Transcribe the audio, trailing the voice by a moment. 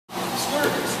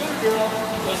drill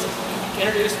was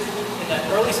introduced in the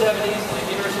early 70s at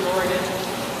the University of Oregon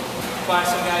by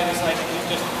some guy who's like, who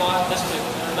just thought this was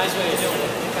a nice way of doing it.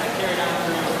 It kind of carried on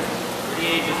through the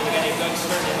ages. We got a Doug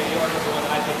Stern in New York is the one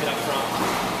that I picked it up from.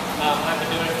 I've been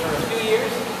doing it for a few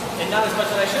years, and not as much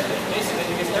as I should be, basically,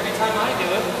 because every time I do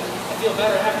it, I feel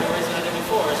better afterwards than I did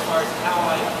before as far as how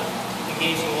I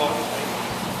engage the water. Right?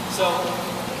 So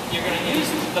you're going to use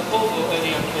the pole wheel,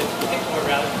 the kickboard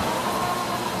rather.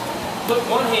 Put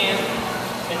one hand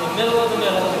in the middle of the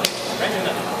middle, right in the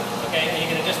middle. Okay, and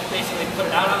you're going to just basically put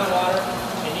it out on the water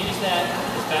and use that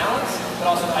as balance, but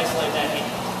also to isolate that hand.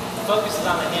 The focus is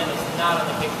on the hand, it's not on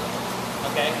the kickboard.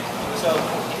 Okay, so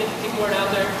you get the kickboard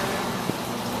out there,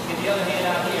 get the other hand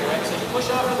out here, right? So you push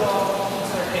off the ball and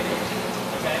start kicking.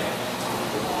 Okay?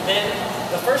 Then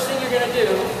the first thing you're going to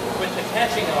do with the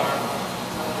catching arm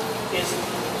is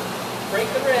break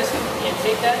the wrist and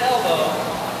take that elbow,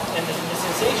 and the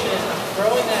sensation is I'm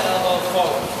throwing that elbow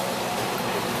forward.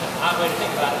 Odd way to think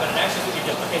about it, but it actually is what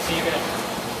you're doing. Okay, so you're going to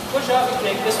push off and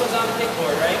kick. This one's on the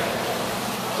kickboard, right?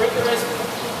 Break the wrist,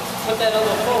 put that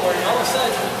elbow forward, and all of a sudden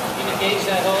you engage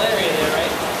that whole area there, right?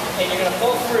 And you're going to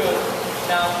pull through.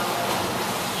 Now,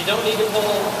 you don't need to pull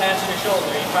past your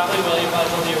shoulder. You probably will. You probably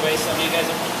pull to your waist. Some of you guys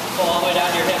will pull all the way down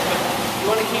to your hip. But you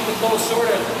want to keep the pull sort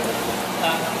of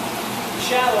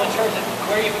shallow in terms of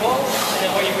where you pull and then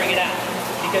where you bring it out.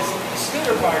 Because the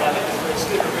scooter part of it, where the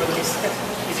scooter really is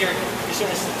you're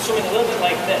sort of swimming a little bit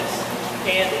like this.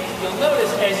 And you'll notice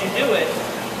as you do it,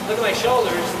 look at my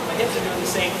shoulders, my hips are doing the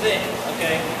same thing,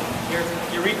 okay?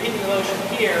 You're repeating the motion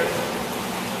here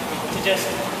to just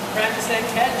practice that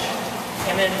catch,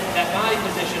 and then that body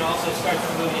position also starts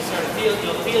to move.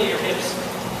 You'll feel your hips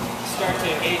start to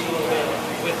engage a little bit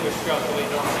with your stroke the way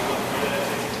you normally would.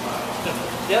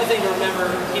 The other thing to remember,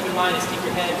 keep in mind, is keep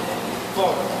your head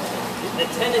forward. The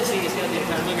tendency is going to be to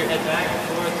kind of move your head back and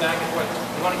forth, back and forth.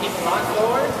 You want to keep the lock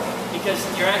forward because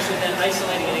you're actually then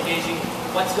isolating and engaging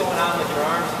what's going on with your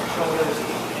arms, your shoulders,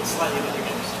 and slightly with your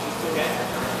hips. Okay?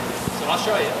 So I'll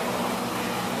show you.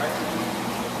 All right.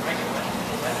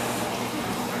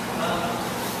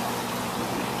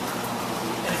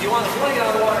 And if you want to get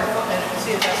on the water and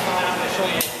see if that's fine, I'm going to show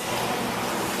you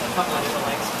a couple of different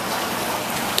lengths.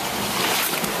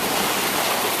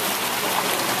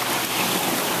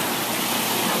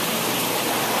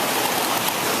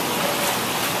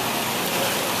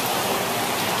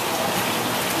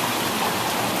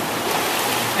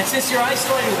 And since you're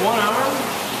isolating one arm,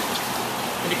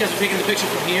 and because we're taking the picture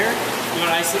from here, you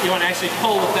want to actually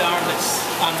pull with the arm that's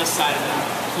on this side of the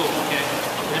pool, okay?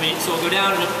 So we'll go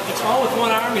down, and it's all with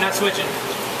one arm, you're not switching.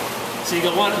 So you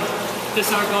go this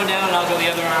arm going down, and I'll go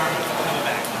the other arm coming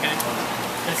back, okay?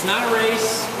 And it's not a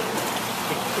race.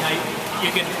 You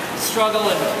can struggle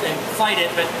and fight it,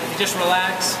 but if you just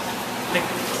relax.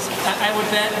 I would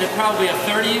bet that probably a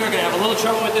third of you are going to have a little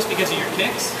trouble with this because of your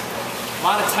kicks. A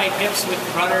lot of tight hips with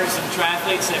runners and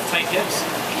triathletes that have tight hips,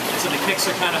 and so the kicks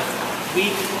are kind of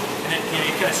weak, and then, you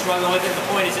kind of struggle with it. The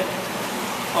point is that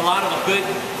a lot of a good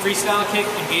freestyle kick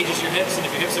engages your hips, and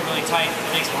if your hips are really tight,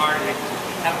 it makes it harder to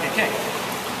have a good kick.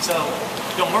 So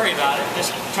don't worry about it.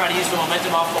 Just try to use the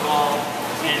momentum off the wall.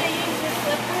 And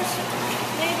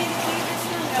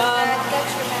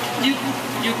you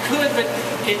could, but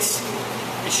it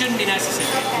shouldn't be necessary.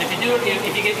 And if you do it,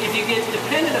 if you get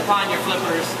dependent upon your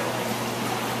flippers,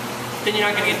 then you're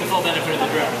not going to get the full benefit of the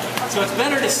drill. So it's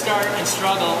better to start and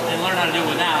struggle and learn how to do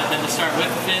it without than to start with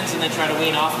the fins and then try to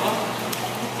wean off of them.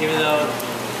 Even though,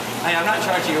 I'm not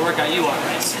charging your workout, you are,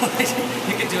 right? So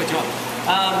you can do what you want.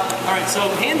 All right, so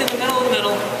hand in the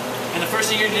middle, and the first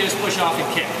thing you're going to do is push off and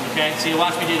kick, okay? So you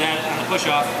watch me do that on the push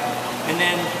off, and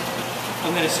then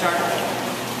I'm going to start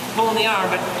pulling the arm,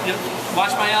 but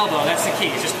watch my elbow, that's the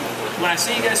key. It's just, when I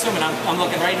see you guys swimming, I'm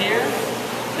looking right here,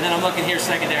 and then I'm looking here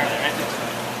secondarily, right?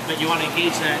 But you want to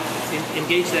engage that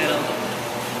elbow.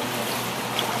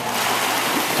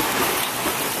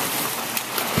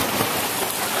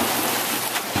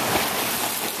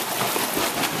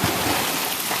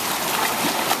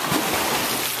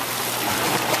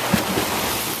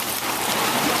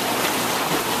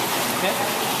 Okay.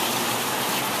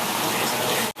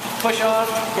 Push off,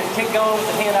 get a kick going with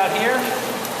the hand out here,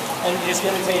 and just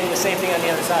imitating the same thing on the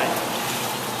other side.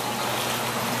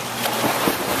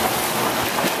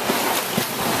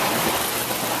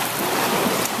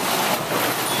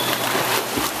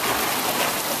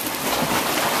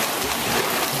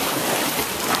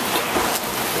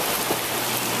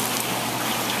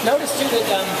 Notice too that